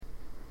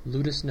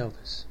Ludus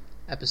Novus,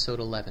 Episode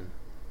 11,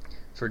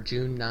 for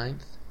June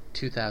 9th,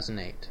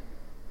 2008.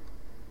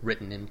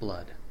 Written in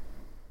blood.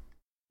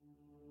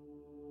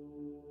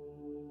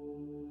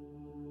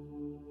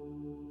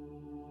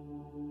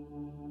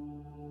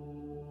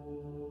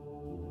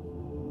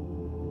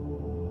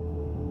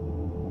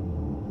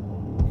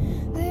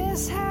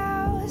 This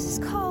house is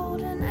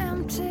cold and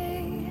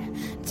empty,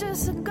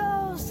 just a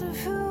ghost of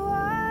who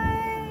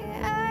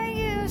I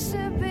used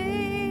to be.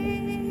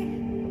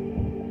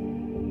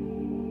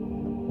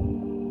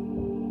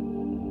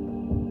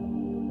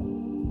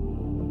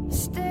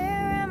 Stare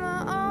at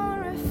my own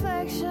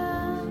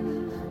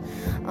reflection,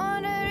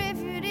 wonder if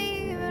you'd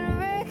even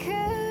recognize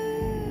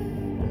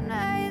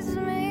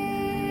me.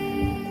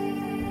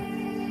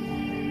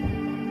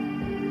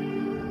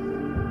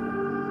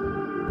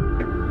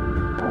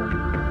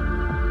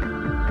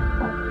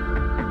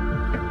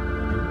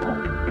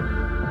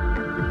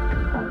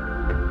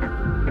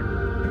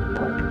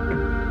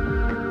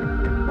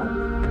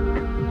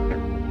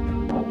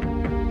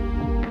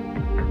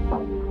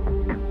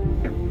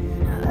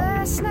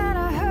 Last night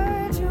I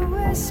heard you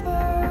whisper,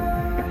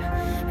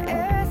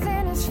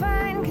 everything is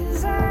fine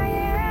 'cause I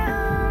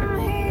am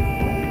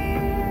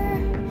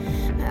here.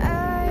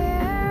 I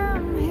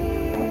am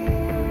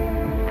here.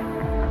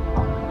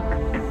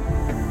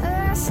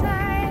 Last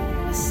night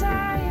I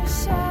saw your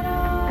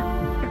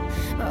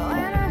shadow, but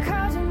when I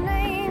called your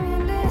name you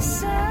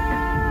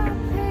disappeared.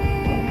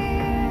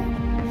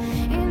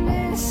 You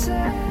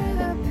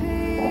disappeared.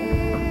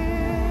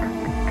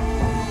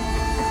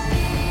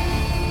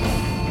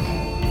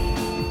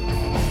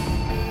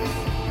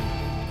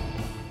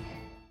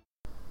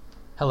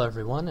 Hello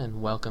everyone,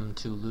 and welcome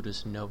to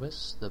Ludus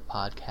Novus, the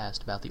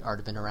podcast about the art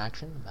of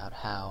interaction, about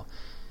how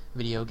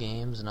video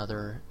games and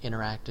other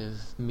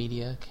interactive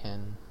media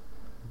can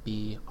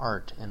be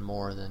art and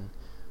more than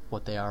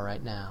what they are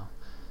right now.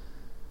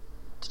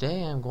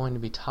 Today I'm going to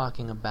be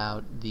talking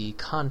about the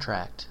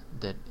contract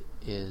that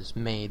is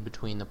made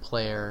between the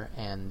player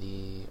and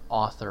the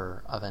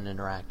author of an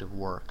interactive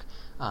work.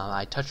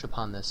 I touched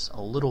upon this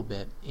a little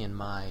bit in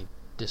my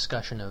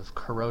discussion of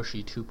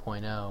Karoshi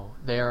 2.0.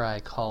 There I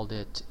called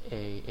it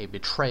a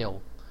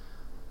betrayal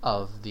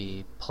of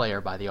the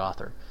player by the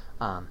author.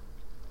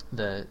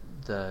 The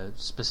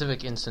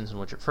specific instance in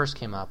which it first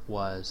came up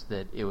was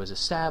that it was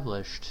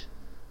established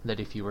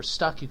that if you were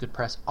stuck you could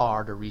press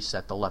R to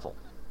reset the level.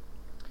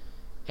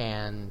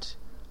 And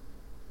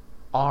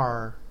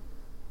R,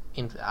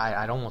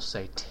 I'd almost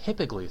say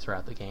typically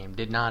throughout the game,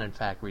 did not in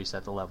fact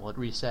reset the level. It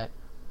reset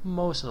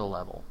most of the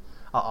level.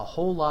 A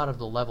whole lot of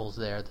the levels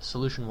there, the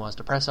solution was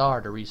to press R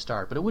to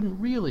restart, but it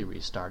wouldn't really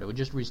restart. It would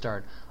just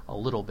restart a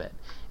little bit.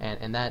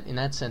 And that, in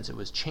that sense, it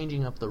was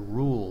changing up the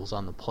rules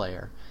on the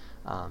player.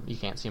 You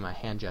can't see my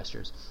hand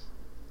gestures.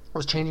 It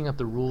was changing up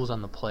the rules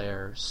on the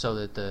player so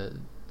that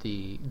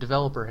the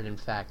developer had in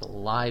fact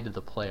lied to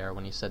the player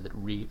when he said that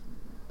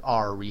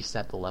R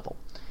reset the level.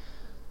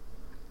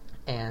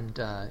 And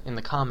in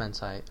the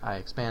comments I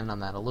expanded on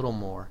that a little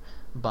more,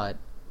 but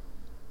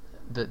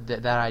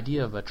that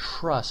idea of a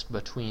trust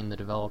between the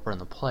developer and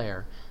the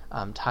player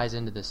ties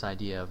into this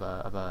idea of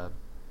a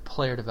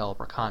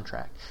player-developer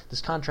contract.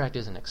 This contract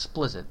isn't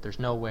explicit. There's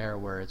nowhere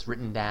where it's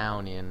written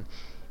down in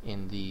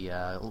the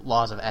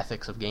laws of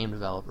ethics of game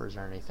developers or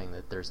anything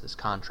that there's this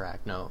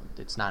contract. No,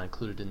 it's not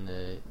included in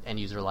the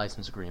end-user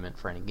license agreement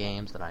for any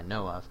games that I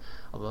know of,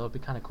 although it would be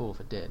kind of cool if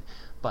it did.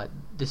 But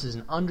this is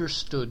an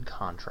understood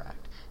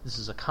contract. This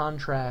is a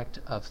contract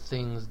of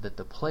things that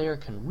the player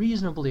can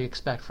reasonably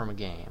expect from a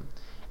game,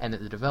 and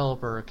that the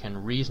developer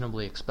can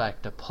reasonably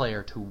expect a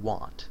player to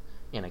want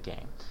in a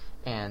game.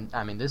 And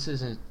I mean, this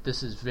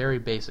is very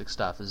basic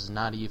stuff. This is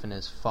not even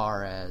as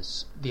far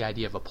as the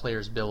idea of a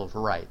player's bill of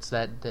rights.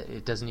 That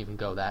it doesn't even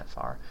go that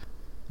far.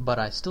 But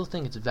I still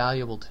think it's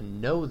valuable to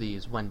know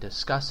these when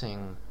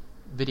discussing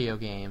video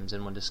games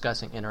and when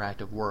discussing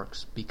interactive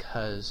works,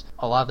 because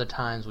a lot of the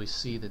times we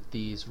see that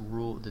these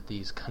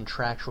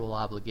contractual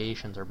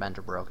obligations are bent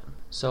or broken.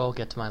 So I'll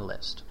get to my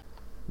list.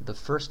 The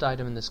first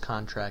item in this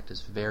contract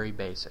is very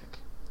basic.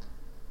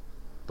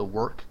 The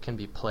work can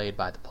be played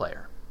by the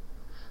player.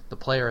 The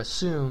player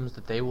assumes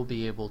that they will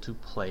be able to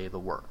play the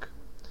work.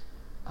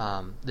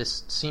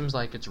 This seems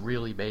like it's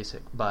really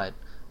basic, but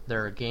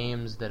there are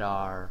games that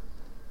are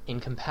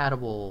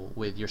incompatible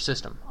with your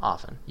system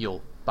often.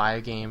 You'll buy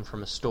a game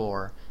from a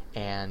store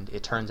and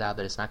it turns out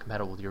that it's not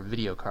compatible with your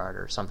video card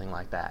or something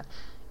like that.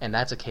 And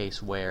that's a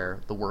case where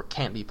the work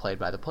can't be played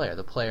by the player.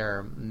 The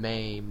player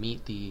may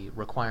meet the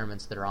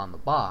requirements that are on the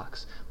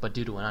box, but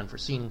due to an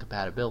unforeseen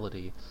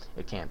incompatibility,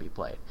 it can't be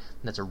played.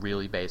 And that's a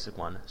really basic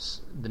one.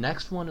 The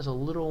next one is a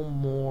little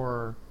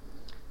more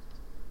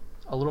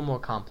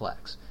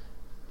complex.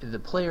 The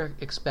player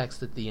expects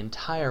that the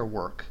entire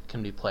work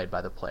can be played by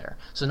the player.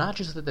 So not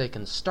just that they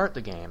can start the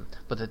game,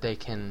 but that they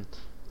can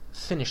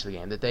finish the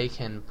game, that they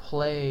can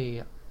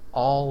play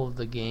all of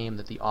the game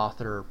that the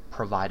author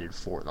provided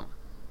for them.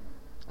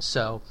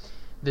 So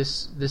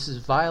this is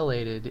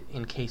violated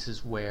in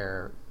cases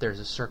where there's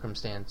a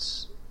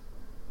circumstance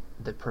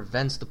that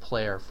prevents the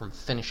player from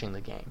finishing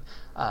the game.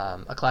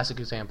 A classic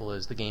example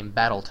is the game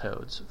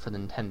Battletoads for the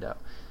Nintendo,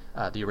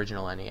 the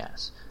original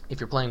NES. If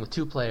you're playing with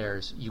 2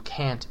 players, you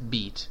can't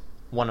beat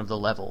one of the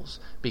levels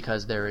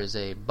because there is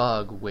a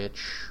bug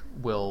which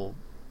will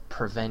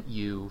prevent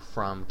you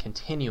from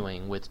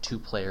continuing with 2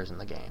 players in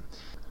the game.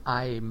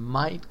 I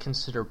might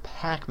consider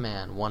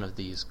Pac-Man one of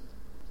these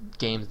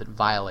games that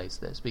violates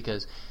this,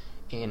 because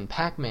in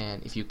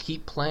Pac-Man, if you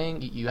keep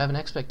playing, you have an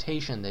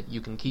expectation that you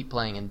can keep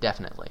playing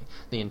indefinitely.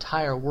 The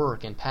entire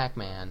work in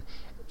Pac-Man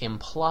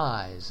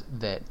implies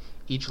that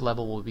each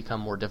level will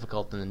become more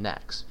difficult than the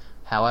next.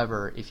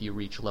 However, if you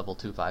reach level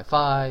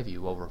 255,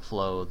 you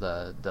overflow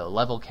the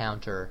level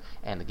counter,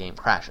 and the game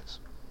crashes.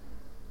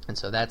 And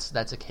so that's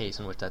a case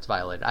in which that's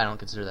violated. I don't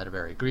consider that a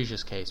very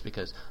egregious case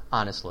because,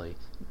 honestly,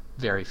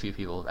 very few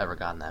people have ever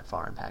gotten that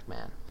far in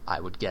Pac-Man. I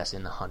would guess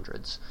in the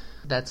hundreds.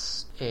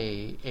 That's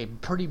a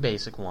pretty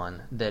basic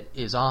one that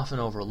is often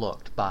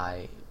overlooked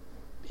by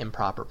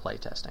improper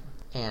playtesting.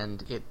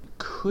 And it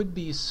could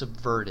be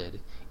subverted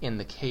in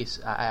the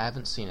case... I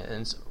haven't seen it,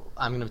 and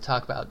I'm going to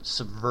talk about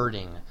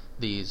subverting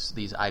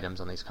these items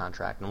on these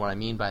contracts. And what I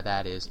mean by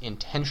that is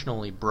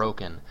intentionally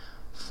broken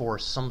for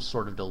some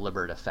sort of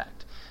deliberate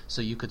effect.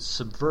 So you could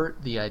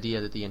subvert the idea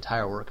that the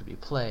entire work could be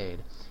played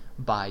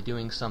by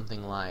doing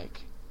something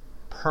like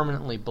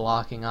permanently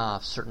blocking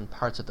off certain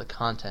parts of the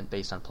content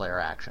based on player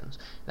actions.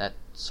 That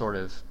sort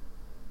of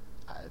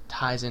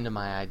ties into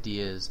my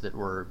ideas that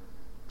were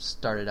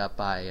started up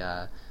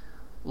by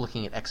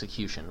looking at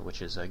Execution,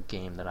 which is a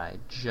game that I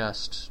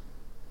just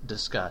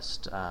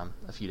discussed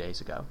a few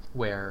days ago,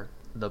 where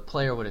the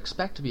player would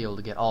expect to be able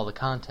to get all the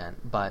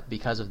content, but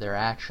because of their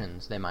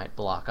actions, they might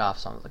block off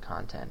some of the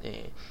content.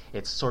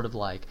 It's sort of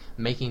like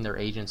making their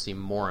agency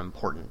more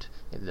important.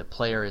 The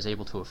player is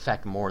able to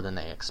affect more than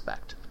they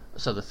expect.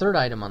 So the third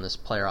item on this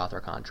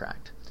player-author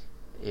contract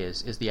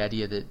is the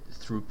idea that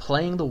through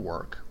playing the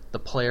work, the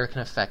player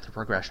can affect the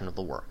progression of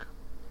the work.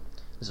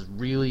 This is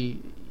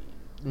really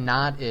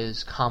not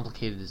as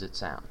complicated as it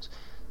sounds.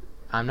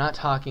 I'm not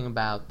talking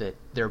about that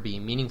there be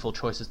meaningful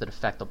choices that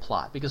affect the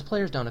plot, because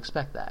players don't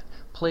expect that.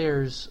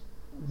 Players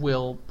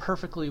will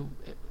perfectly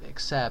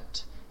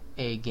accept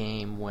a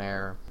game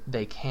where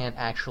they can't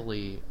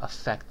actually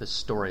affect the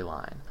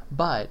storyline,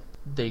 but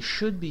they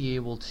should be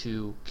able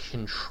to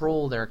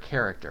control their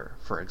character,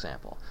 for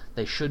example.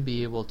 They should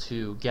be able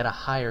to get a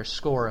higher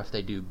score if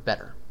they do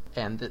better.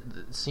 And it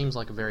seems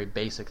like a very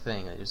basic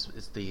thing.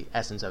 It's the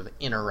essence of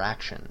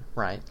interaction,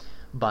 right?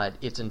 But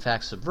it's in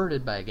fact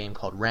subverted by a game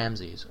called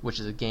Ramses, which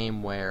is a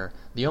game where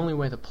the only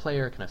way the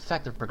player can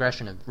affect the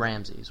progression of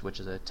Ramses, which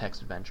is a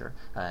text adventure,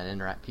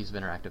 an piece of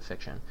interactive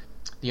fiction,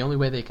 the only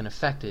way they can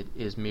affect it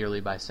is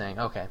merely by saying,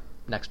 okay,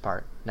 next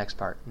part, next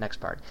part, next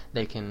part.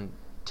 They can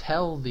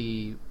tell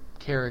the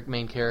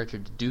main character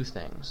to do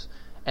things,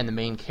 and the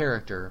main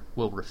character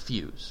will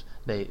refuse.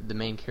 The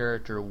main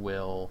character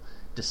will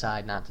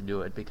decide not to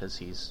do it because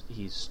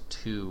he's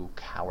too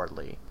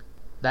cowardly.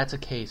 That's a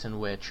case in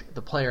which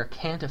the player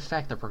can't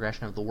affect the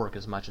progression of the work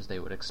as much as they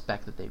would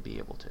expect that they'd be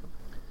able to.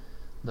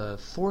 The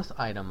fourth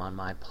item on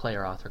my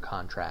player-author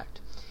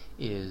contract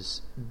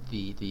is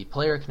the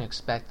player can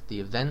expect that the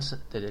events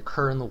that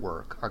occur in the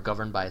work are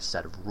governed by a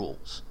set of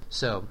rules.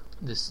 So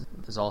this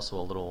is also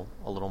a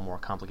little more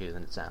complicated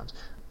than it sounds.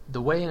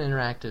 The way an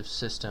interactive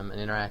system, an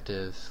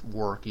interactive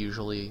work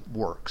usually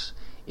works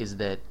is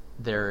that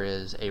there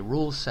is a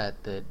rule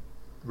set that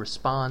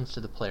responds to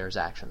the player's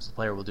actions. The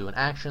player will do an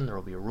action, there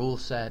will be a rule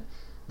set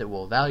that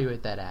will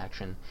evaluate that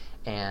action,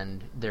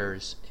 and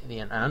there's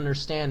an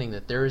understanding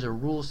that there is a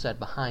rule set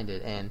behind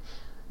it, and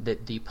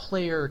that the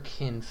player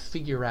can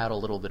figure out a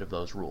little bit of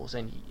those rules.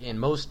 And in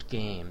most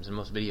games, in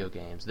most video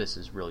games, this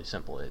is really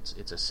simple.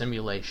 It's a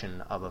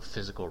simulation of a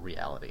physical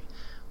reality,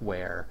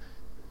 where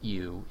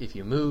if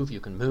you move, you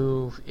can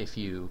move. If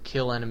you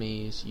kill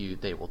enemies,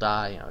 they will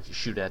die. If you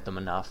shoot at them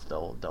enough,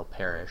 they'll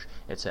perish,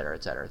 etc.,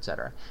 etc.,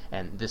 etc.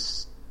 And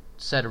this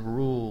set of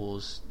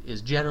rules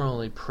is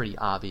generally pretty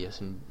obvious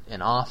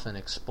and often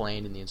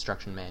explained in the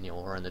instruction manual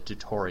or in the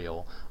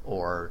tutorial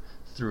or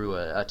through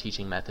a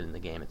teaching method in the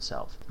game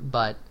itself.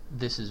 But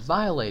this is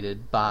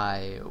violated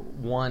by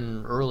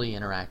one early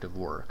interactive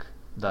work,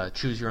 the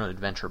Choose Your Own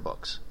Adventure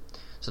books.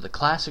 So the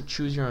classic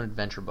Choose Your Own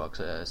Adventure books,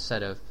 a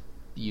set of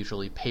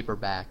usually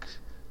paperback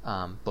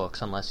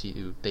books, unless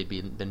they'd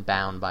been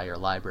bound by your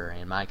library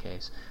in my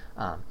case,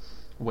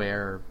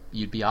 where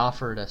you'd be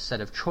offered a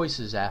set of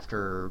choices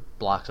after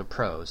blocks of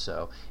prose.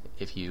 So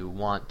if you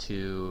want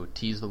to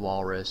tease the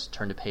walrus,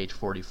 turn to page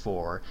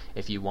 44.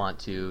 If you want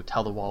to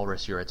tell the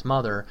walrus you're its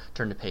mother,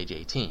 turn to page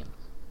 18.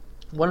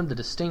 One of the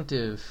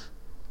distinctive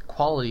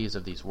qualities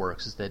of these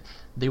works is that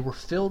they were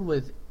filled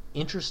with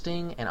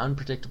interesting and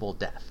unpredictable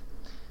death.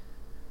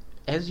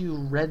 As you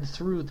read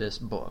through this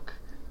book,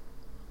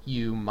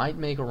 you might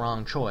make a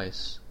wrong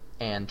choice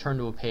and turn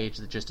to a page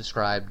that just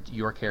described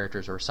your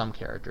character's or some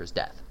character's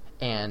death.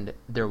 And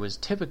there was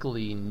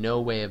typically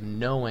no way of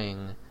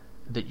knowing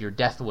that your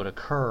death would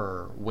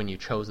occur when you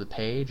chose the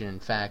page, and in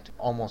fact,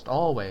 almost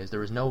always, there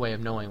was no way of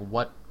knowing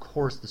what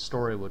course the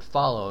story would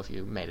follow if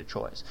you made a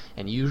choice.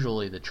 And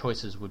usually the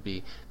choices would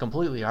be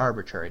completely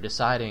arbitrary.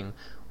 Deciding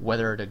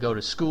whether to go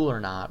to school or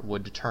not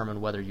would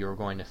determine whether you were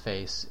going to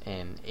face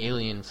an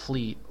alien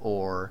fleet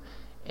or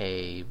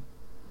a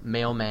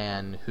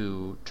mailman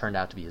who turned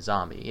out to be a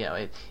zombie. You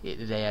know,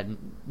 they had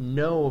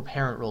no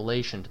apparent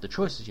relation to the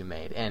choices you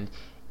made, and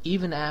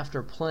even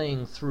after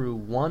playing through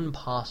one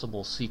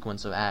possible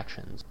sequence of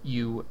actions,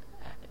 you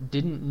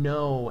didn't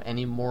know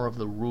any more of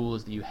the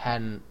rules that you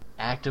hadn't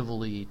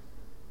actively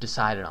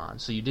decided on.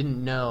 So you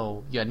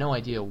had no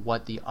idea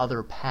what the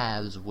other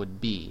paths would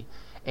be,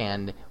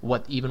 and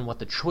what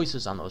the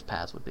choices on those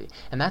paths would be.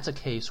 And that's a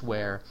case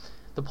where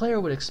the player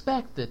would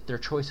expect that their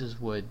choices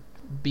would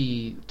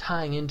be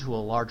tying into a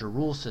larger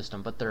rule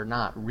system, but they're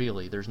not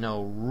really. There's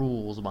no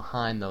rules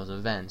behind those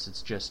events.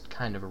 It's just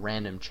kind of a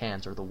random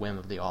chance or the whim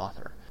of the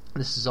author.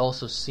 This is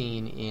also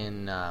seen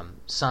in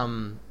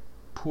some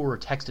poor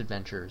text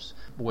adventures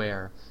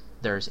where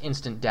there's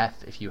instant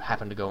death if you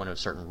happen to go into a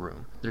certain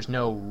room. There's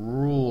no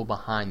rule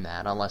behind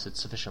that unless it's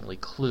sufficiently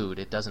clued.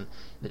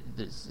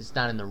 It's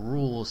not in the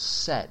rules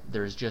set.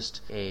 There's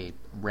just a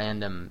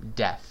random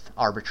death,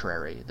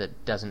 arbitrary,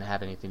 that doesn't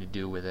have anything to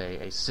do with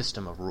a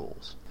system of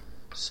rules.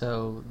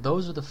 So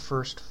those are the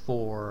first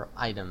 4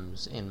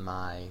 items in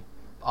my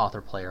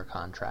author-player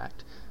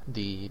contract.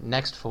 The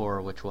next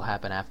 4, which will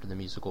happen after the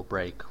musical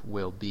break,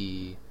 will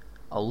be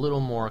a little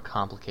more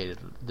complicated.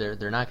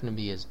 They're not going to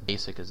be as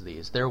basic as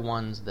these. They're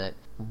ones that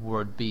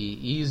would be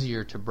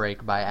easier to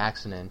break by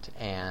accident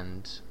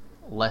and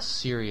less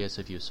serious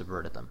if you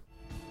subverted them.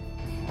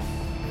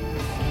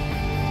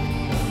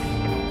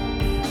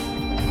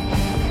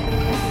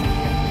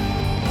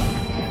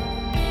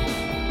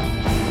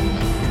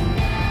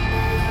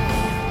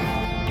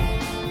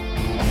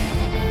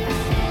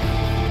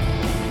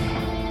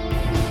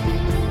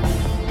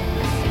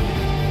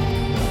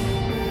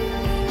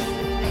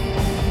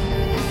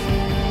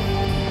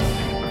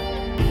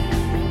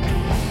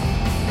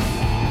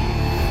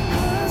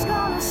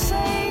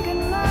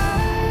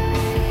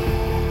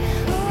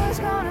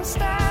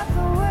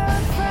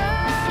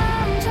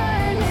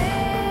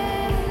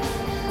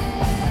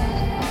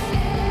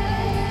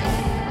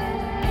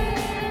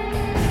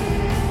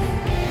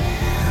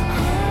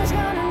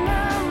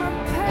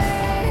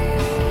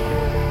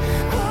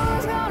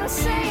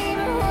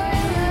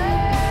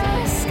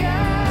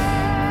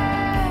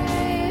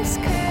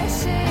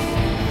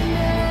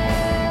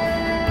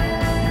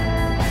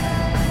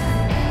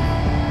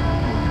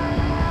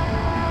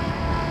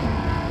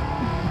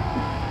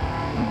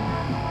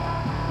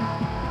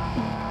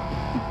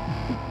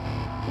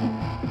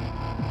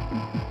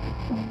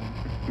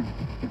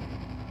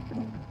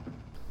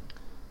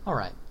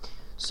 Alright,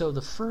 so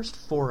the first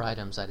 4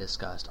 items I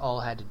discussed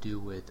all had to do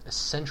with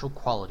essential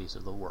qualities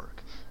of the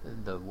work.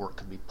 The work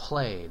could be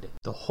played,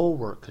 the whole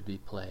work could be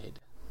played.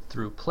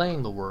 Through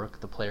playing the work,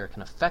 the player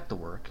can affect the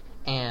work,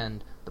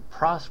 and the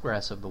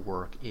progress of the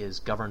work is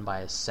governed by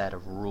a set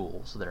of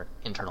rules that are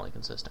internally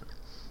consistent.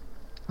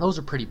 Those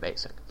are pretty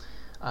basic.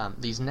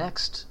 These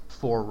next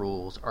 4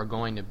 rules are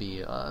going to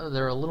be,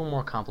 they're a little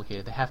more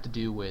complicated. They have to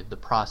do with the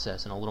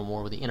process and a little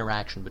more with the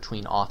interaction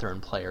between author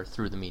and player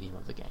through the medium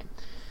of the game.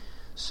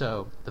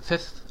 So, the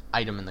 5th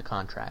item in the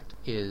contract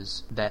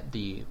is that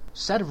the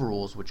set of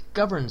rules which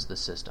governs the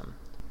system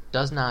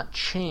does not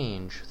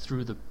change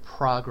through the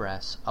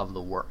progress of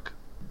the work.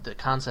 The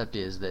concept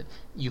is that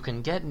you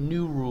can get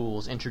new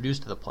rules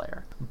introduced to the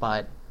player,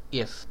 but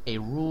if a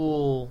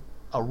rule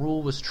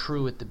was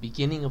true at the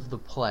beginning of the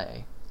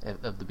play,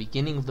 at the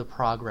beginning of the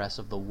progress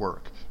of the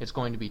work, it's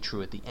going to be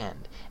true at the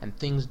end, and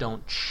things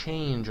don't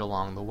change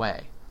along the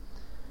way.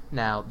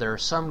 Now, there are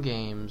some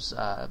games,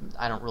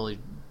 I don't really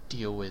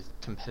deal with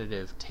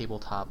competitive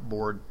tabletop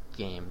board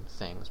game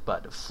things,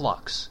 but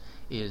Flux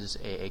is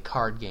a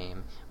card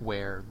game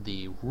where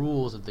the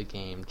rules of the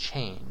game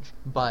change.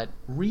 But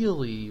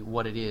really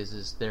what it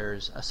is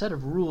there's a set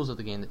of rules of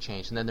the game that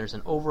change, and then there's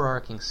an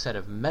overarching set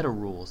of meta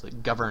rules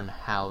that govern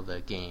how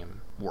the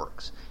game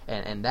works.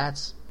 And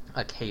that's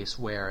a case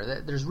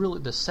where there's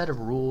really the set of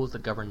rules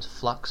that governs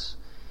Flux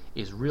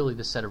is really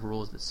the set of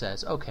rules that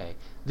says, okay,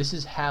 this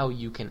is how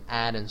you can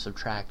add and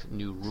subtract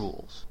new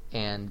rules.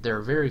 And there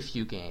are very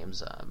few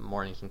games,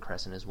 Mornington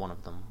Crescent is one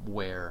of them,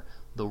 where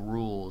the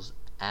rules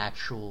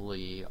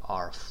actually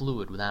are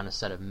fluid without a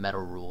set of meta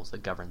rules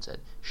that governs it.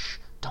 Shh,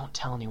 don't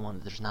tell anyone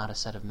that there's not a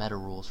set of meta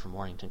rules for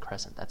Mornington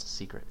Crescent. That's a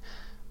secret.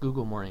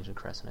 Google Mornington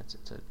Crescent.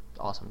 It's an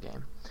awesome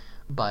game.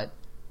 But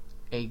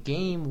a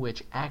game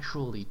which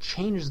actually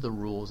changes the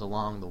rules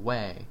along the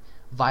way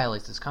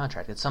violates this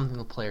contract. It's something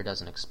the player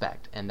doesn't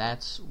expect, and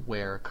that's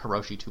where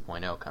Karoshi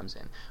 2.0 comes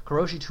in.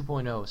 Karoshi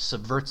 2.0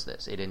 subverts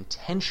this. It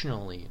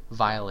intentionally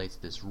violates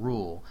this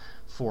rule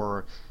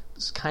for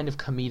this kind of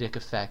comedic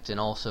effect and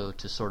also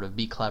to sort of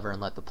be clever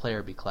and let the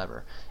player be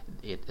clever.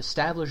 It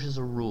establishes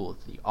a rule.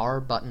 The R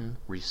button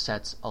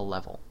resets a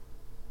level,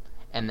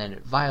 and then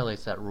it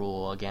violates that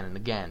rule again and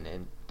again,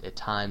 and at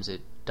times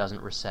it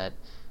doesn't reset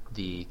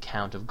the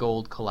count of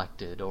gold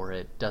collected, or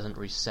it doesn't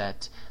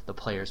reset the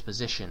player's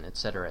position,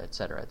 etc.,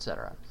 etc.,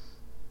 etc.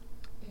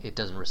 It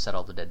doesn't reset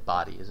all the dead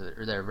bodies,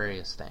 or there are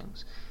various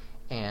things.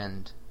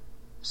 And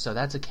so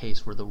that's a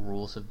case where the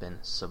rules have been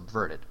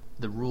subverted.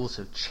 The rules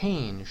have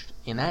changed.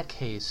 In that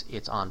case,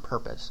 it's on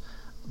purpose.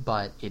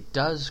 But it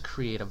does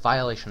create a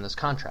violation of this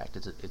contract.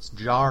 It's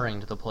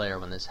jarring to the player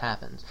when this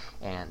happens,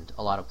 and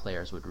a lot of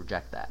players would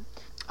reject that.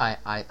 I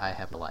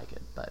happen to like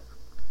it, but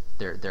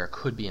there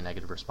could be a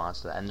negative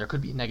response to that, and there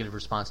could be a negative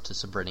response to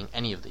subverting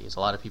any of these. A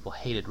lot of people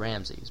hated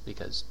Ramses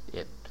because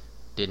it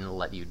didn't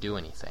let you do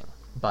anything.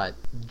 But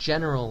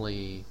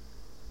generally,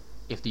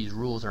 if these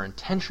rules are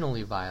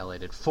intentionally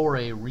violated for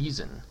a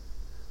reason,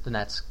 then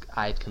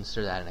I'd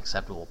consider that an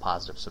acceptable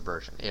positive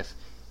subversion. If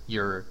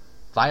you're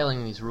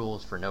violating these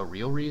rules for no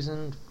real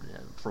reason,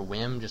 for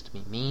whim, just to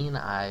be mean,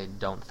 I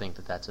don't think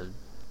that that's a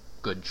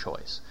good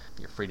choice.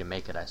 You're free to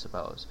make it, I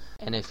suppose.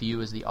 And if you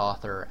as the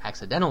author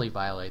accidentally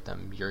violate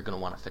them, you're going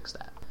to want to fix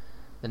that.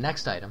 The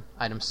next item,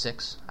 item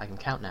 6, I can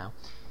count now,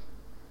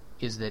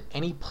 is that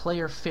any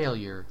player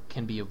failure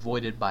can be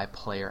avoided by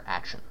player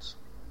actions.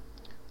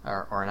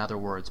 Or in other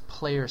words,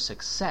 player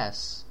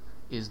success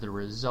is the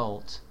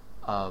result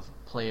of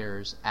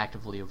players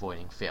actively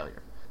avoiding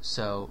failure.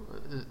 So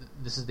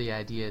this is the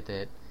idea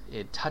that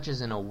it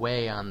touches in a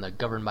way on the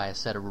governed by a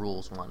set of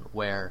rules one,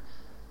 where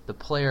the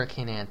player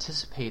can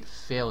anticipate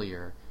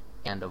failure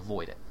and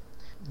avoid it.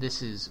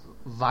 This is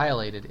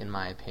violated, in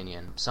my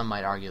opinion. Some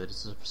might argue that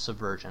it's a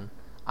subversion.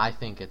 I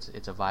think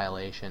it's a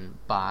violation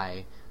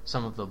by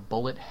some of the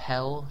bullet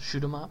hell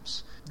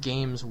shoot-'em-ups,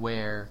 games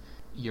where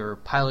you're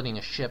piloting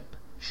a ship,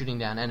 shooting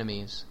down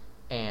enemies,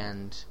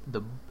 and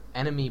the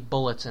enemy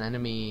bullets and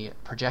enemy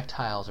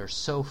projectiles are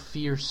so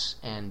fierce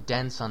and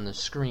dense on the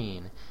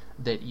screen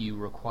that you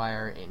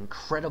require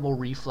incredible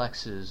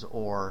reflexes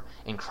or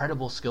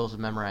incredible skills of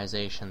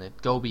memorization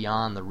that go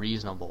beyond the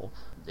reasonable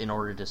in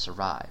order to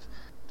survive.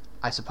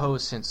 I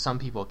suppose since some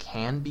people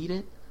can beat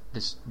it,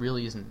 this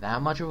really isn't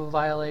that much of a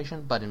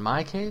violation, but in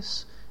my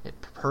case,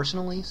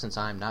 personally, since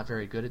I'm not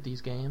very good at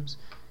these games,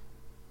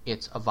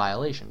 it's a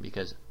violation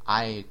because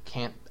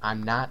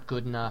I'm not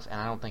good enough, and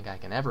I don't think I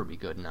can ever be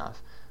good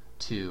enough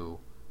to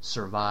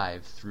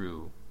survive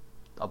through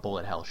a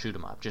bullet hell shoot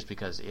 'em up, just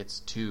because it's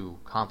too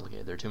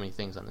complicated. There are too many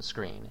things on the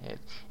screen,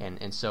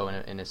 and so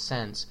in a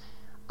sense,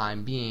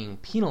 I'm being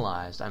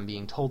penalized. I'm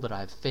being told that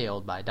I've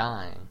failed by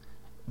dying,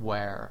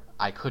 where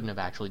I couldn't have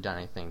actually done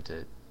anything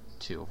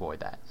to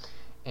avoid that.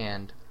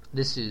 And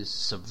this is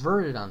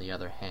subverted, on the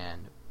other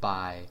hand,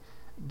 by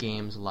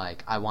games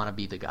like I Want to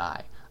Be the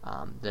Guy.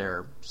 There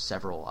are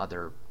several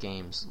other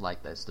games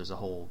like this. There's a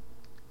whole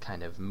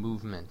kind of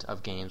movement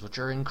of games which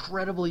are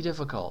incredibly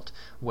difficult,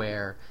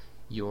 where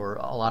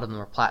a lot of them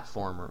are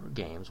platformer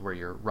games where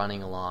you're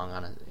running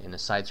along in a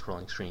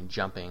side-scrolling screen,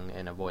 jumping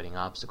and avoiding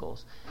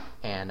obstacles.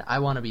 And I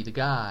Want to Be the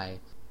Guy,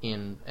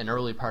 in an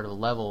early part of the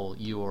level,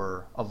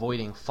 you're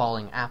avoiding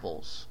falling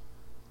apples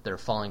that are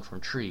falling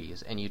from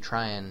trees, and you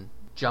try and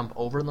jump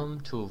over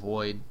them to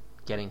avoid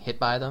getting hit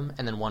by them,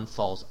 and then one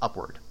falls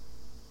upward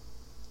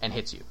and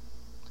hits you.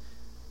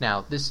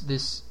 Now,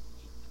 this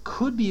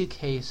could be a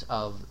case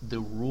of the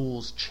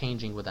rules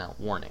changing without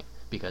warning,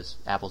 because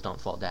apples don't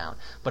fall down.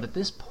 But at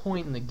this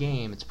point in the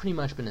game, it's pretty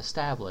much been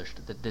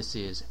established that this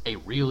is a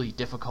really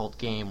difficult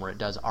game where it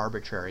does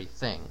arbitrary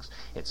things.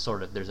 It's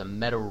sort of, there's a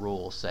meta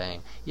rule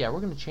saying, yeah, we're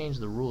going to change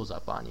the rules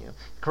up on you.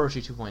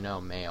 Kuroshi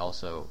 2.0 may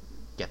also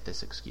get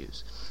this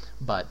excuse.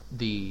 But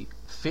the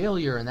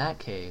failure in that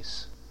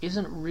case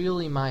isn't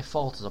really my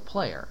fault as a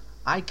player.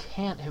 I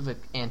can't have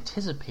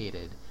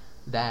anticipated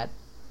that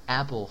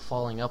apple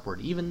falling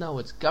upward, even though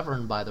it's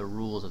governed by the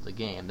rules of the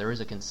game. There is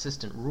a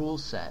consistent rule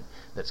set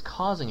that's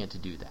causing it to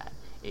do that,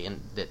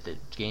 and that the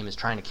game is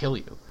trying to kill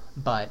you.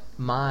 But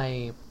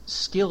my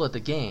skill at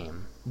the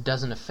game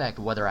doesn't affect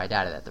whether I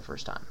died at it the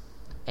first time.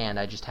 And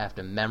I just have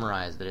to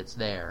memorize that it's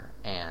there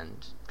and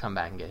come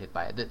back and get hit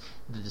by it.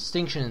 The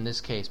distinction in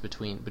this case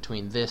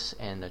between this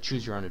and a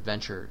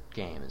choose-your-own-adventure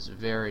game is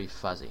very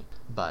fuzzy.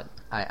 But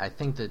I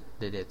think that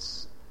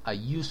it's a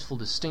useful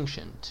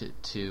distinction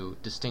to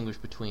distinguish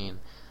between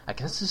a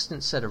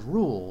consistent set of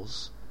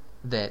rules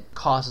that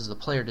causes the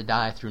player to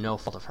die through no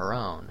fault of her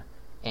own,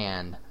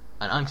 and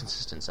an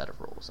inconsistent set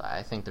of rules.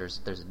 I think there's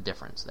a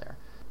difference there.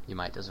 You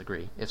might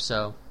disagree. If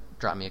so,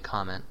 drop me a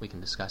comment. We can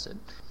discuss it.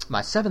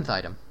 My 7th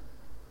item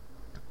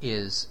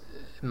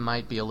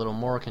might be a little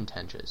more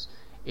contentious.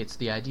 It's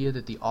the idea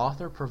that the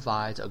author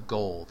provides a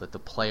goal that the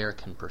player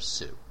can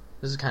pursue.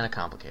 This is kind of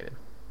complicated.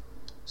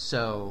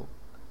 So,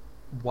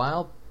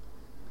 while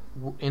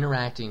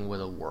interacting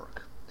with a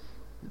work,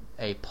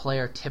 a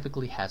player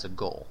typically has a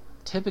goal.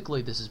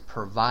 Typically, this is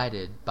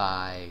provided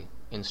by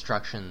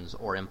instructions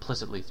or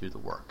implicitly through the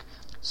work.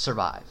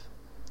 Survive.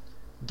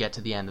 Get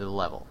to the end of the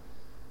level.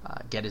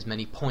 Get as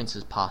many points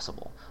as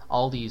possible.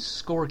 All these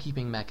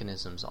scorekeeping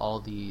mechanisms, all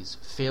these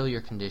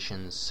failure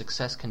conditions,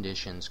 success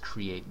conditions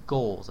create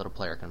goals that a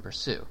player can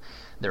pursue.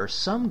 There are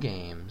some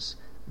games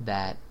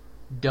that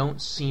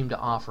don't seem to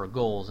offer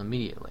goals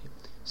immediately.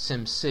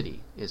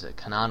 SimCity is a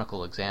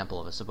canonical example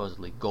of a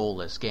supposedly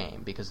goalless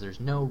game because there's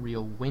no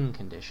real win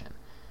condition.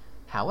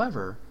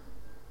 However,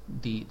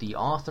 the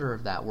author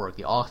of that work,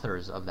 the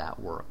authors of that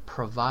work,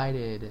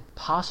 provided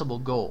possible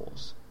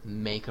goals.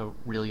 Make a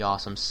really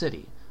awesome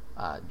city.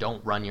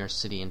 Don't run your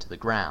city into the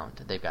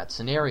ground. They've got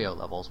scenario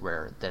levels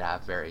that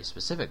have very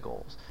specific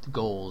goals.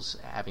 Goals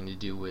having to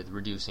do with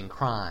reducing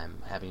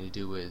crime, having to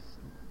do with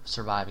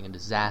surviving a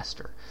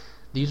disaster.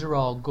 These are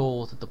all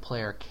goals that the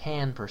player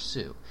can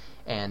pursue.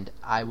 And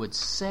I would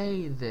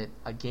say that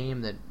a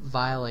game that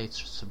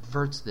violates or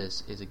subverts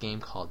this is a game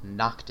called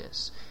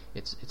Noctis.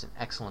 It's an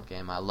excellent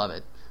game. I love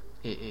it.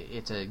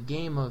 It's a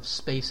game of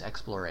space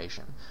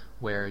exploration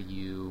where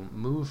you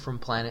move from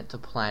planet to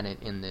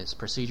planet in this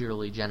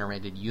procedurally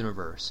generated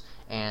universe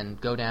and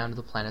go down to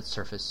the planet's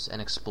surface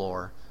and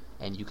explore,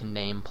 and you can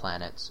name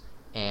planets,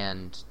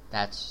 and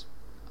that's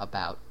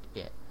about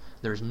it.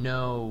 There's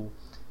no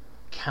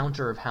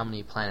counter of how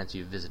many planets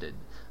you've visited.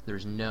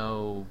 There's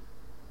no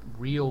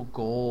real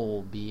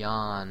goal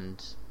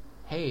beyond,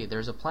 hey,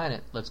 there's a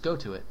planet, let's go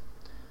to it.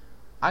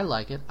 I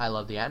like it. I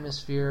love the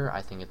atmosphere.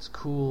 I think it's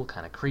cool,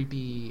 kind of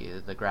creepy.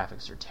 The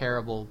graphics are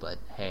terrible, but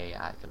hey,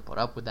 I can put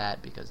up with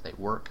that because they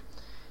work.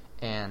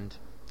 And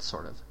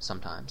sort of,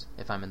 sometimes,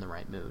 if I'm in the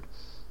right mood.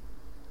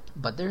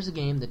 But there's a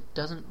game that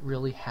doesn't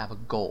really have a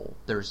goal.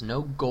 There's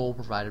no goal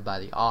provided by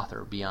the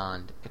author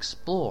beyond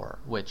explore,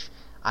 which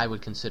I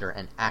would consider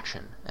an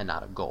action and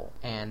not a goal.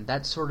 And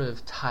that sort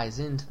of ties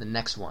into the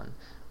next one,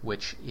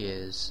 which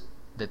is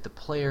that the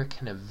player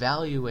can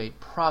evaluate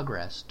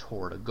progress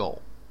toward a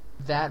goal.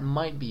 That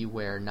might be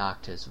where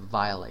Noctis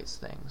violates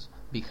things,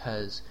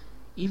 because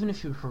even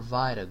if you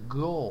provide a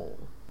goal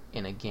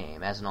in a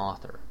game as an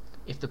author,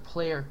 if the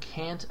player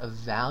can't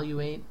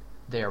evaluate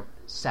their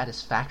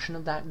satisfaction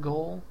of that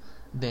goal,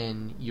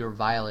 then you're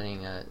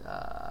violating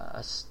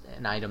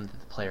an item that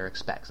the player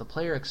expects. The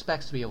player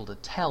expects to be able to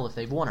tell if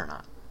they've won or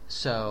not.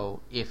 So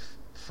if,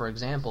 for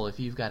example, if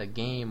you've got a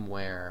game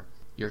where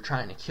you're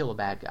trying to kill a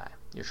bad guy,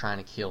 you're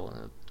trying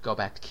to go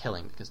back to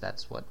killing because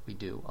that's what we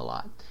do a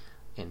lot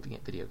in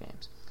video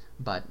games.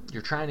 But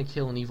you're trying to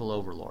kill an evil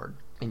overlord,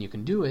 and you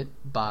can do it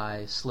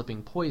by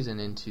slipping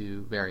poison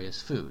into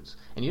various foods.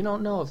 And you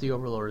don't know if the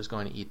overlord is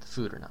going to eat the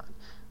food or not.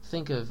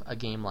 Think of a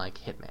game like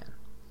Hitman.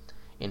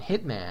 In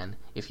Hitman,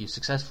 if you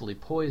successfully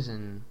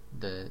poison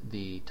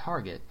the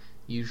target,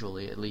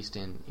 usually, at least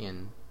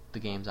in the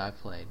games I've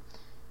played,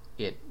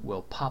 it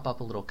will pop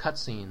up a little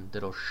cutscene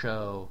that'll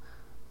show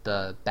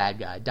the bad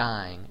guy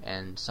dying,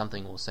 and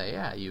something will say,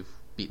 yeah, you've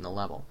beaten the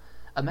level.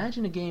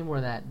 Imagine a game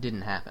where that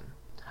didn't happen.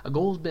 A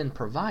goal's been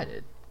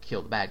provided,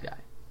 kill the bad guy.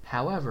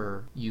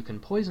 However, you can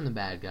poison the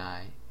bad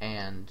guy,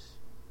 and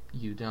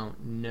you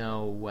don't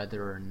know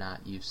whether or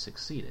not you've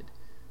succeeded.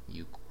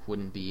 You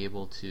wouldn't be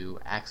able to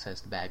access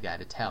the bad guy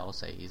to tell,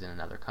 say he's in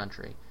another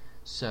country,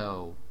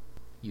 so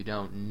you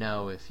don't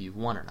know if you've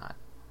won or not.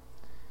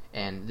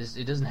 And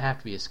it doesn't have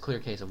to be a clear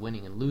case of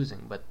winning and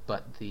losing, but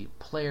the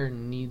player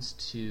needs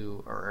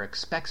to, or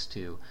expects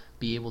to,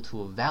 be able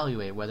to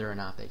evaluate whether or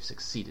not they've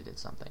succeeded at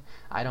something.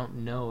 I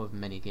don't know of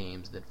many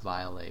games that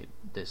violate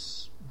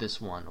this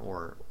one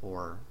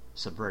or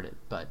subvert it,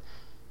 but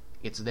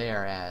it's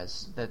there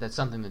as that's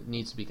something that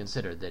needs to be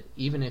considered, that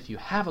even if you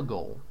have a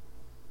goal,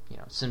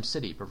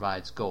 SimCity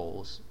provides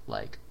goals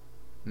like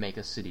make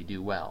a city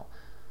do well,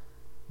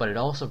 but it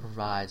also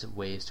provides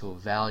ways to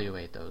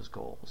evaluate those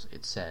goals.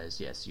 It says,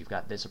 yes, you've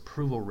got this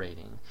approval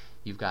rating,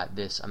 you've got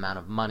this amount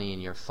of money in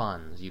your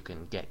funds, you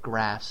can get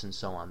graphs and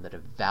so on that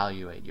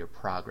evaluate your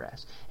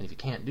progress. And if you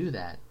can't do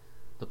that,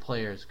 the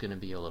player is going to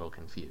be a little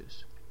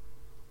confused.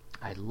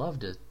 I'd love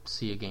to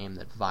see a game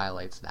that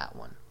violates that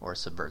one, or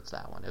subverts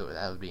that one.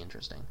 That would be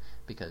interesting,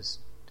 because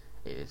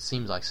it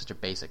seems like such a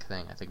basic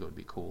thing. I think it would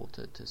be cool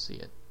to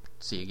see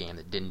a game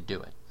that didn't do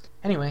it.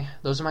 Anyway,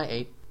 those are my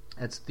 8.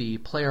 It's the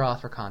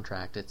player-author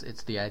contract.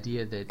 It's the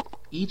idea that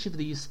each of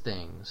these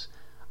things,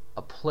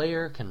 a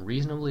player can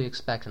reasonably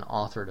expect an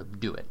author to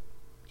do it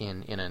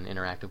in an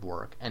interactive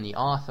work, and the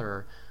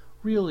author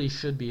really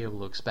should be able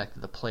to expect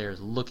that the player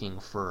is looking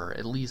for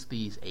at least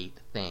these 8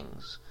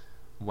 things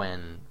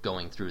when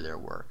going through their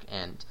work.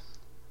 And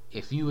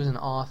if you as an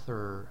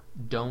author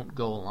don't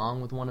go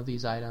along with one of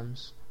these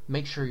items,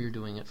 make sure you're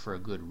doing it for a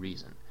good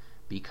reason.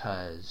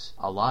 Because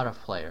a lot of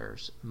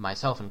players,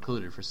 myself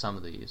included for some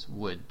of these,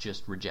 would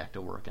just reject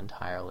a work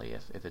entirely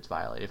if it's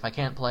violated. If I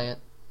can't play it,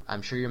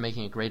 I'm sure you're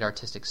making a great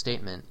artistic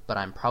statement, but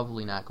I'm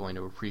probably not going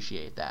to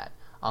appreciate that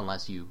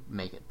unless you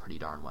make it pretty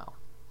darn well.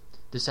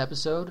 This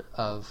episode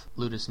of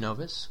Ludus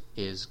Novus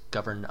is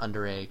governed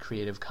under a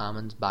Creative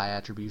Commons by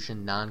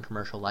attribution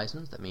non-commercial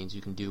license. That means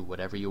you can do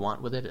whatever you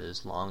want with it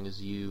as long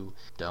as you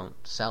don't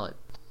sell it.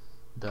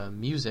 The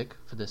music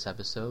for this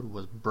episode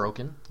was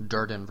Broken,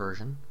 Durden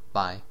version,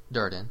 by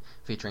Durden,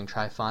 featuring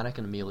Triphonic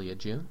and Amelia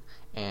June,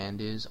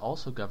 and is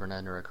also governed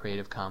under a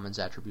Creative Commons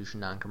Attribution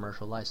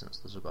Non-Commercial License.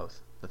 Those are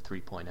both the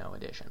 3.0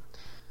 edition.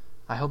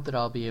 I hope that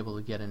I'll be able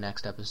to get a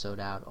next episode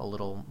out a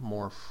little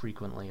more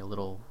frequently, a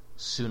little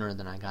sooner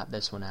than I got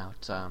this one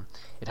out.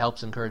 It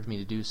helps encourage me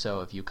to do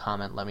so. If you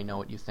comment, let me know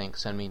what you think.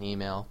 Send me an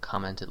email,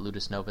 comment at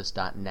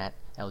ludusnovus.net,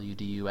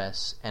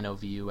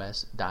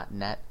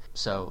 ludusnovus.net.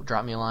 So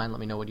drop me a line, let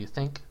me know what you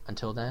think.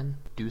 Until then,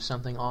 do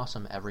something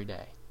awesome every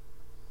day.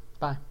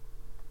 Bye.